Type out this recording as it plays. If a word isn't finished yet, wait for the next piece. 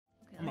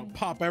gonna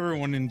pop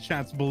everyone in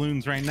chat's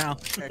balloons right now.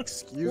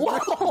 Excuse me.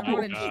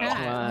 Everyone in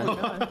chat. Oh,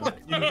 God.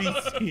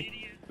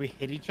 NBC. We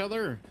hit each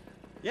other.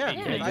 Yeah,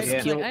 Yeah, I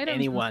just kill like items and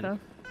anyone. stuff.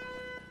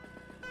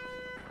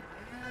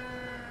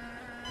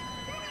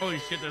 Holy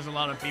shit, there's a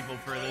lot of people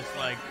for this.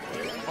 Like,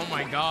 oh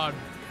my god.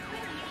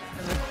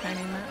 For this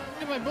tiny map.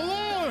 Get my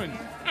balloon.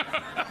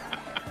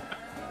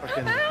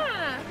 Fucking,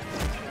 Ah!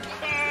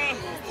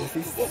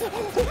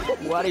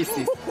 what is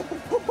this?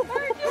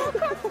 Where did you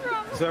come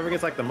from? So whoever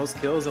gets like the most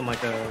kills in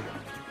like a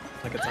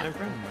time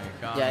frame. Oh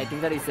my god. Yeah, I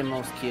think that is the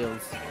most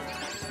kills.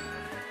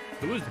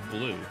 Who is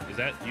blue? Is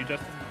that you,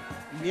 Justin?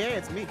 Yeah,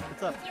 it's me.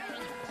 What's up?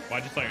 Well,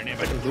 I just saw your name. I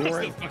Like a didn't know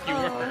boomerang? what the fuck you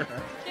Oh. were.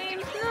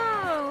 James,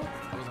 no!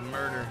 That was a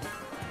murder.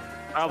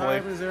 Probably.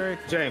 Sorry, Missouri.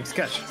 James,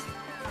 catch.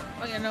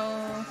 Oh, you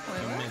know.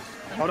 Wait, You what? missed.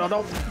 Oh no,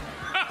 no.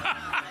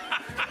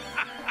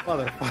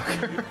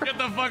 Motherfucker. Get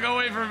the fuck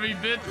away from me,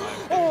 bitch.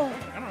 I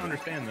don't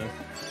understand this.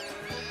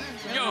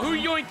 Yo, who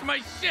yoinked my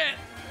shit?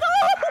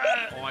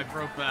 Oh, I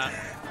broke that.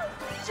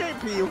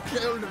 JP, you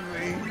killed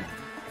me.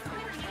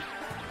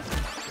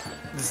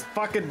 This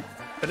fucking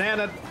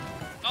banana.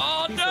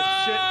 Oh Piece of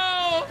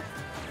no!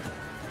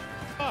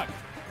 Fuck.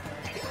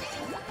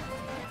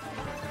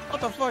 What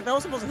the fuck? That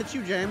was supposed to hit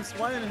you, James.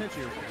 Why didn't it hit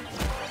you?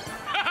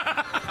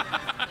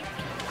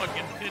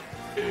 Fucking bitch.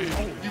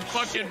 You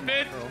fucking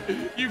bitch.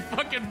 You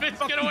fucking bitch.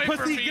 Get away pussy,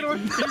 from me. get away.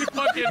 You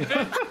fucking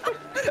bitch.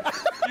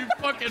 You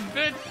fucking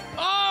bitch.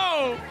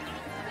 Oh!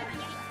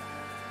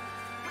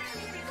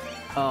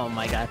 Oh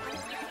my god.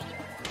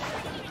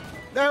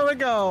 There we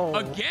go.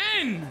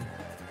 Again!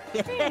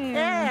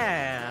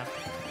 Yeah.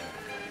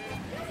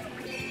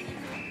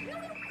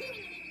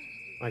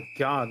 My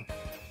God.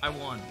 I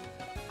won.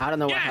 I don't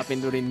know what Yes!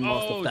 happened during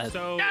most of that.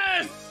 So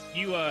Yes!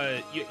 you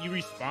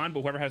respawn,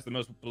 but whoever has the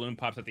most balloon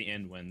pops at the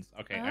end wins.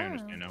 Okay, I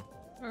understand now.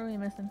 What are we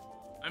missing?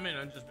 I mean,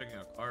 I'm just picking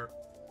a cart.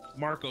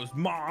 Marco's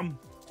mom.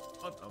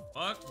 What the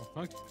fuck?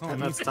 Fuck. Oh,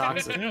 And that's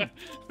toxic. You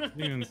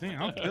didn't see?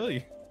 I'll kill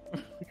you.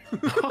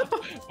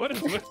 What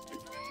is what?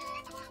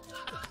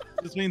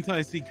 Just wait until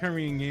I see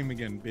Kermit in game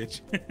again,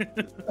 bitch.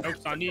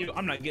 Joke's on you.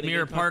 I'm not getting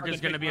Mirror it. Park is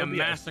gonna be a OBS.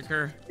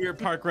 massacre. Deer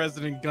Park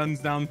resident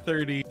guns down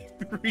 30.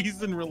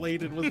 Reason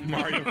related was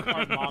Mario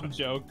Kart mom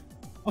joke.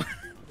 I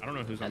don't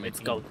know who's on my Let's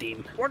team. go,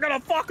 team. We're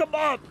gonna fuck him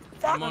up.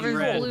 I'm on There's a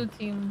red. blue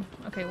team.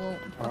 Okay, well,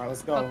 All right,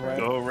 let's go. Fuck Red.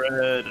 Go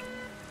red.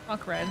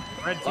 fuck red.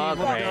 Red team. Fuck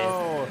let's red.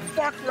 go.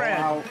 Fuck red.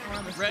 Wow.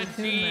 Red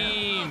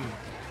team.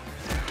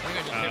 I think I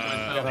just hit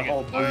Got a myself.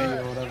 whole booty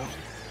or whatever.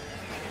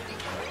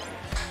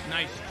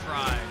 Nice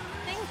try.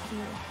 Thank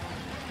you.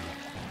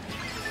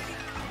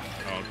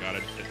 Oh god, I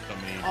just hit so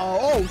many.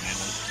 Oh,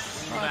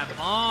 Oh, that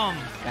bomb.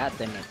 God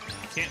damn it.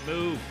 Can't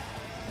move.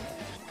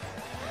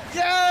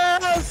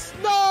 yes!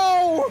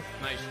 No!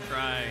 Nice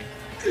try.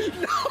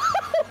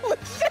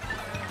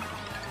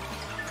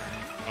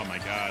 Oh my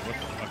god, what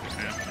the fuck is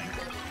happening? I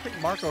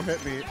think Marco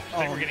hit me. I think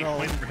Oh we're getting no.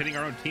 points for hitting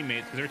our own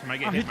teammates because every time I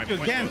get I'll hit, hit my you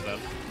point again. goes up.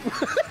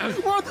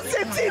 We're on the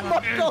same team,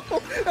 Marco! We're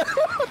on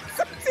the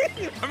same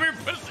team! Come here,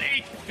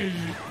 pussy.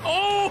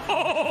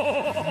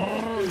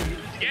 Oh!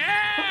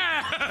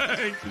 Yeah!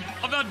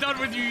 I'm not done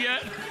with you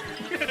yet.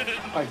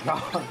 My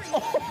God.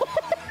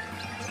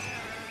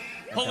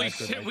 Holy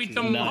shit, we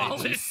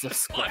demolished.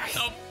 Jesus What Christ.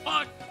 the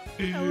fuck?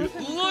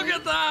 Look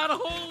at that.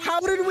 Holy How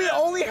did we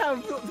only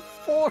have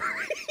 4?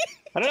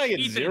 How did I get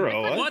Ethan,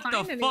 zero? What? What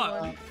the Find fuck?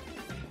 anyone.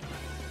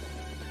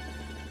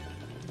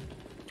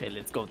 Okay,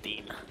 let's go,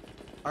 team.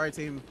 Alright,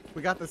 team.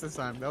 We got this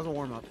time. That was a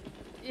warm-up.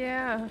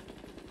 Yeah.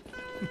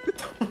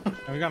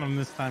 We got him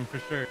this time for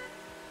sure.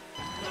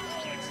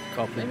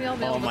 Copy. Maybe I'll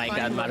be able Oh to my find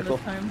god, one Marco.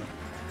 this time.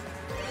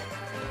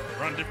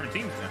 We're on different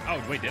teams now.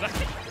 Oh wait, did I?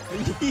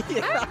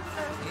 Yeah.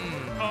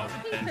 Oh,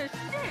 Piece of shit.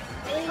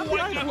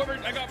 oh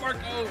I got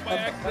Marco by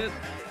accident.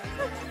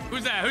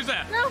 Who's that? Who's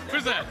that? No.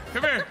 Who's that?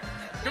 Come here.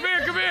 Come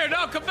here, come here.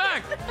 No, come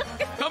back.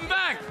 Come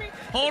back.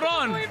 Hold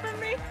on. Away from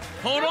me.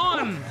 Hold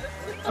on.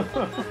 No.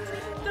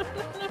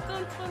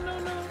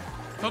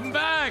 Come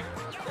back.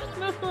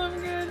 No, I'm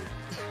good.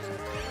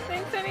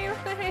 Thanks anyway.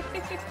 Where's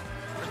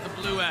the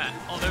blue at?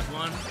 Oh, there's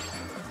one.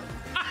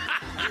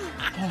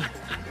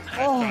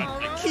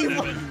 Oh, Keep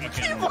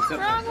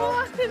Wrong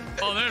one.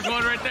 Oh, there's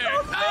one right there.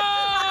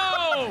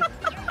 No!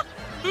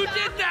 Who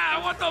did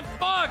that? What the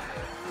fuck?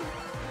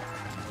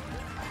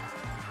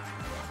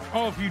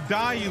 Oh, if you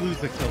die, you lose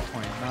the kill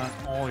point, not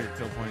all your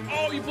kill points.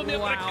 Oh, you put me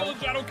up on a Wow. kill,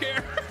 so I don't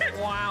care.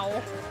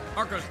 Wow.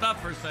 Marco, stop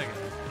for a second.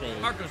 Okay.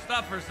 Marco,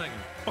 stop for a second.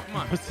 Come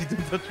on. Pussy,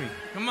 don't touch me.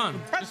 Come on.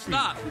 Just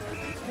stop.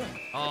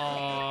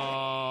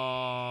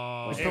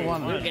 Oh. What's the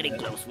one? We're getting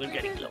close. We're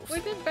getting close. We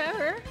did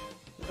better.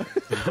 We're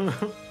getting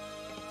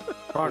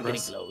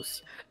Progress.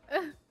 close.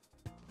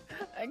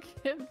 I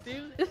can't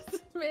do this,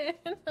 man.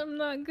 I'm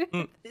not good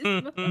at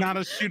this. Not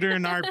a shooter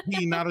in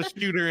RP, not a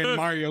shooter in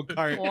Mario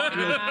Kart.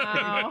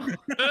 Wow.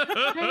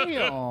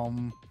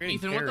 Damn.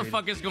 Ethan, what the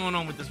fuck is going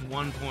on with this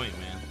 1 point,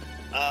 man?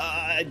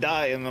 I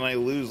die and then I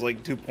lose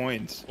like 2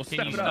 points. Well,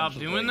 Can you stop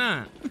doing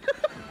that?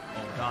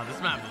 Oh god, this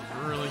map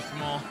is really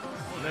small.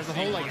 There's a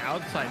whole like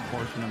outside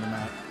portion of the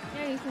map.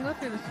 Yeah, you can go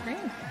through the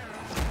screen.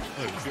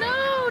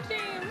 No,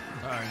 James.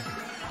 Sorry.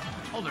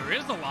 Oh, there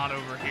is a lot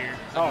over here.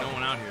 Oh. No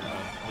one out here, though.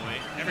 Oh,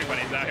 wait.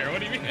 Everybody's out here. What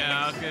do you mean?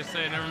 Yeah, I was gonna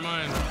say, never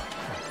mind.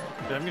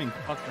 Dude, I'm getting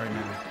fucked right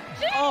now.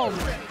 Oh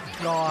my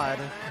god.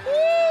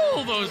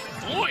 Ooh, those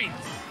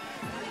points!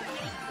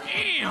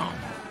 Damn!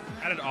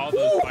 How did all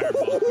those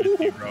fireballs miss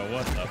you, bro?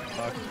 What the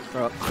fuck?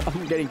 Bro,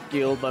 I'm getting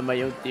killed by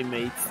my own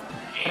teammates.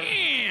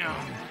 Damn!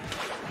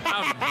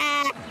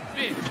 Oh,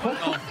 shit. What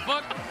the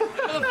fuck?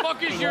 What the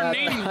fuck is your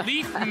name,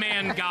 Leaf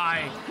Man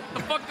Guy?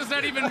 The fuck does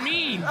that even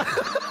mean?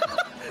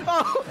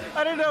 Oh,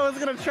 I didn't know it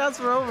was gonna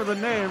transfer over the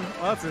name.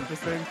 Well, that's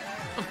interesting.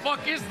 The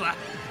fuck is that?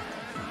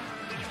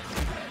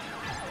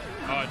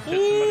 Oh, shit,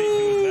 somebody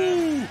who was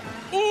that?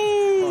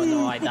 Ooh! Oh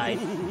no, I died.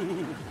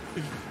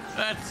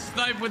 That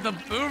snipe with the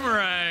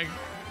boomerang.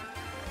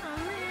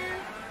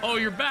 Oh,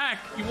 you're back.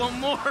 You want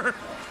more?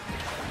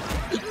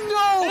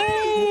 No!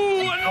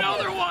 Ooh,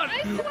 another one.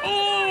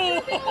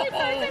 Oh,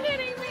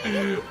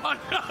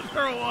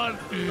 another one.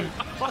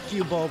 Fuck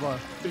you, Boba.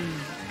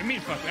 I mean,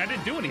 fuck, I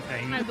didn't do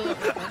anything. I believe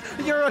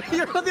it. You're on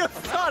the other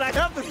side. I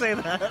have to say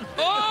that.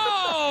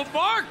 Oh,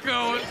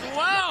 Marco as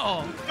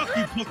well. Fuck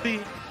you, pussy.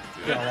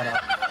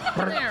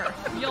 There.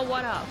 Yo,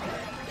 what up?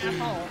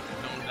 Asshole.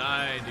 Don't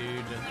die,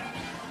 dude.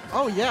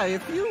 Oh yeah,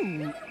 if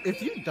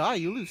you die,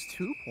 you lose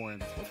 2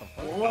 points. What the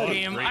fuck?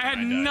 Damn, I had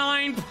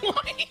 9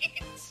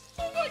 points.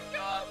 Oh my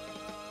god.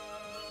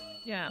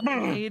 Yeah,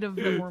 8 of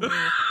them were me.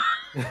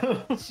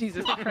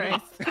 Jesus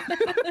Christ.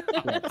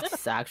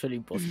 That's actually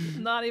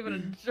impossible. Not even a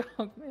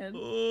joke, man.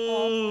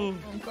 Oh.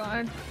 Oh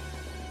god.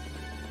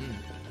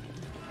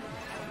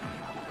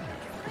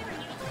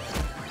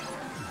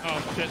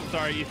 Oh shit,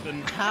 sorry,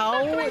 Ethan.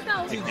 How Right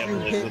now. did Yeah, you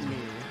but it hit was- me?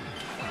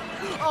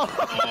 Oh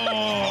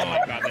my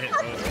god, they hit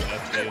both of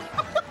us, dude.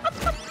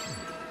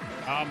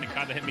 Oh my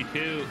god, they hit me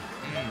too.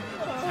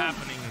 What's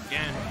happening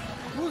again?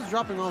 Who's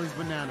dropping all these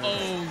bananas?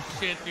 Oh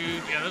shit,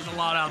 dude. Yeah, there's a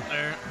lot out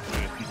there.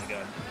 Dude, oh my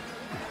god.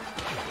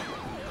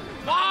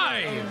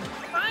 Why?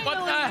 What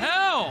the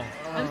hell?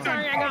 I'm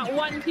sorry, I got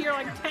 1 tier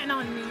like 10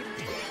 on me.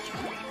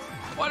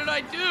 What did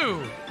I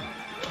do?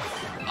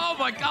 Oh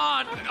my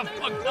god, I got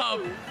fucked up.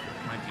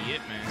 Might be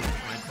it, man.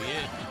 Might be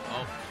it.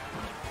 Oh.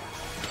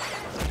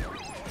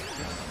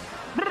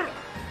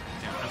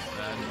 Damn, that's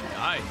sad.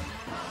 Died.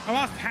 I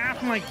lost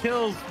half my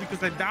kills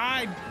because I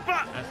died.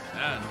 Fuck. That's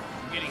sad.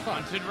 I'm getting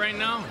hunted right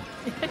now.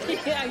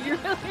 Yeah, you're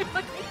really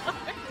looking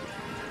hard.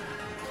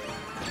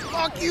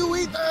 Fuck you,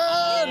 Ethan!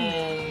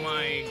 Oh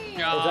my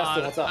god.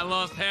 Justin, what's up? I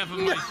lost half of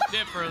my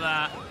shit for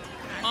that.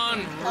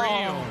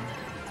 Unreal.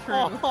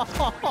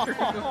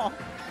 Oh.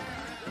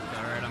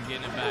 Alright, I'm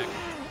getting it back.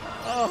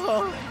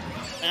 Oh.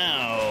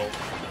 Ow.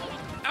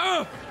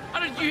 Oh! How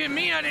did you hit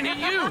me? I didn't hit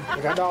you!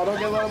 Okay, no, don't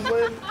get let him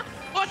win.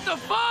 What the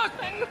fuck?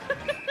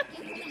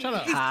 Shut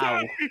up.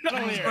 Ow.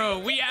 Bro,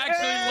 we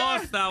actually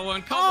lost that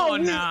one. Come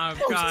on now,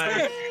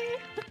 guys.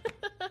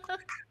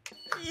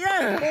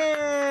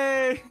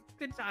 Yay!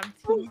 Good job,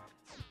 team.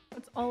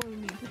 That's all we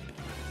need.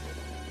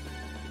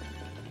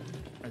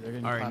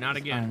 Alright, not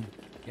again.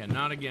 Yeah,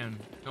 not again.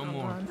 No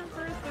more.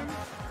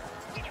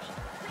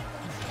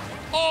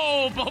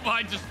 Oh, Boba,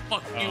 I just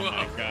fucked you Oh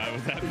my up. god,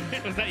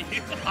 was that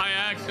you? I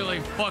actually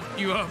fucked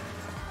you up.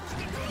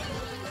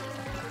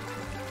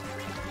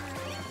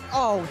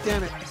 Oh,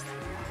 damn it.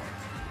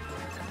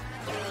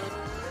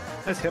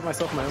 I just hit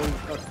myself in my own.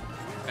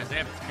 Guys, they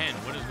have 10.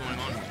 What is going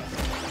on here?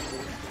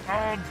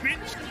 Oh,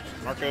 bitch.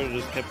 Marco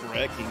just kept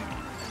wrecking me.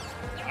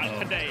 Not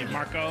today,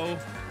 Marco.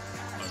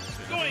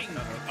 Going.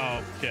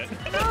 Oh, shit.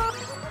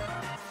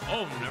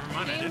 Oh, never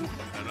mind. I didn't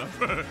fuck that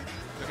up.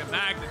 Took it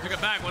back. They took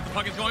it back. What the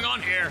fuck is going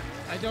on here?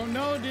 I don't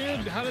know,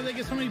 dude. How did they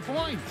get so many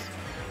points?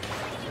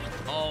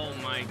 Oh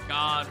my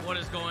god. What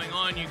is going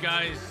on, you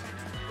guys?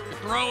 You're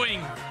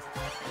throwing.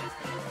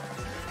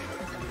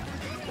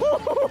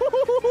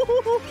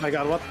 Oh my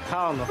god, what?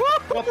 How in the?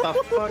 What the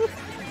fuck?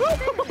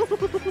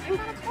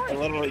 I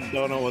literally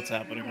don't know what's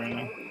happening right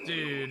now.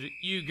 Dude,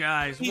 you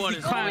guys, what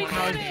is fine. going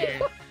on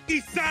here?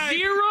 East side.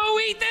 0,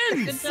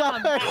 Ethan! Good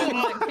job. I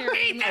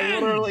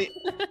literally,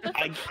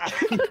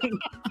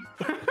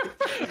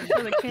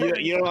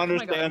 you don't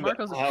understand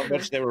how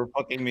much they were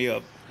fucking me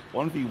up.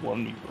 1v1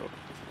 me, bro.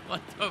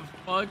 What the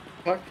fuck?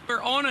 Fuck.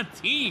 We're on a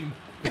team.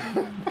 What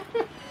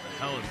the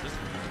hell is this?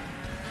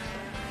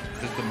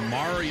 This is the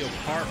Mario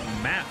Kart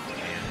map,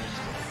 man.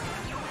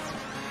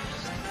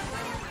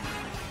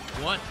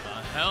 What the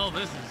hell?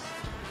 This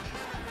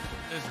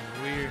is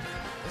weird.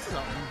 This is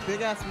a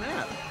big ass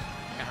map.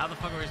 Yeah, how the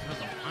fuck are we supposed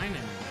to find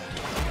him?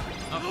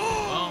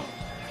 Oh,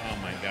 Oh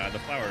my god, the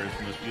flower is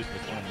the most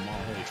useless one of them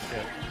all. Holy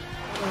shit.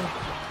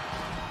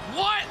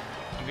 what?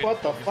 I'm getting What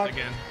the focused fuck?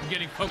 again. I'm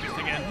getting focused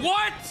again.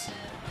 What?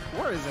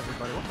 Where is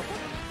everybody? What the fuck?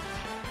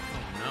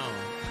 Oh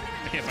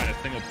I can't find a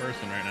single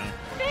person right now.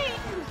 no.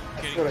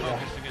 Getting swear to God.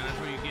 focused again. That's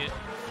what you get.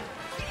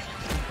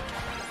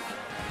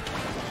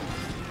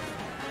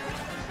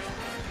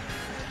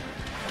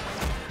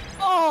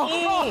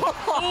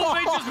 Oh,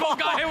 they just both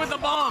got hit with the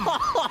bomb.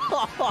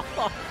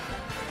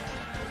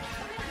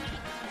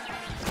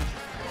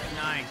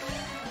 Nice.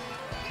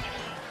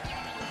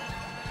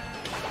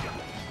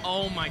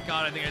 Oh my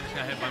god, I think I just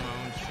got hit by my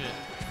own shit.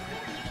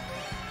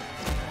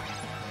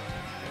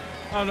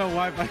 I don't know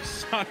why my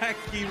shot at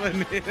Kiva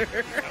and hit her.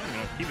 I don't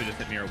know if Kiva just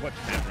hit me or what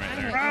just happened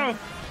right there. Oh!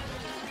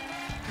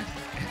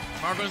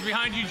 Marco's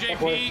behind you,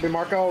 Fuck away from me, JP.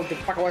 Marco. Get the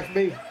fuck away from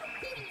me.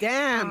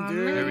 Damn,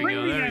 dude. There we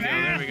go. There we go.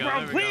 There we go. Bro,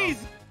 There we please.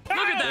 go.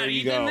 Look at that, There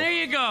you Ethan. go. There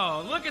you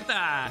go. Look at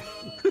that.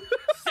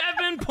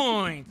 7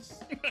 points.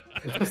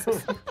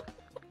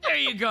 There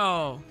you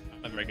go.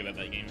 I'm very good at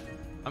that game.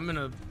 I'm in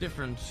a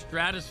different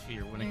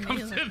stratosphere when it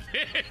comes to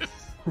this.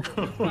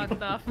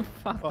 Fucked up.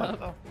 Fucked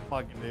What up. the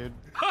fuck, dude?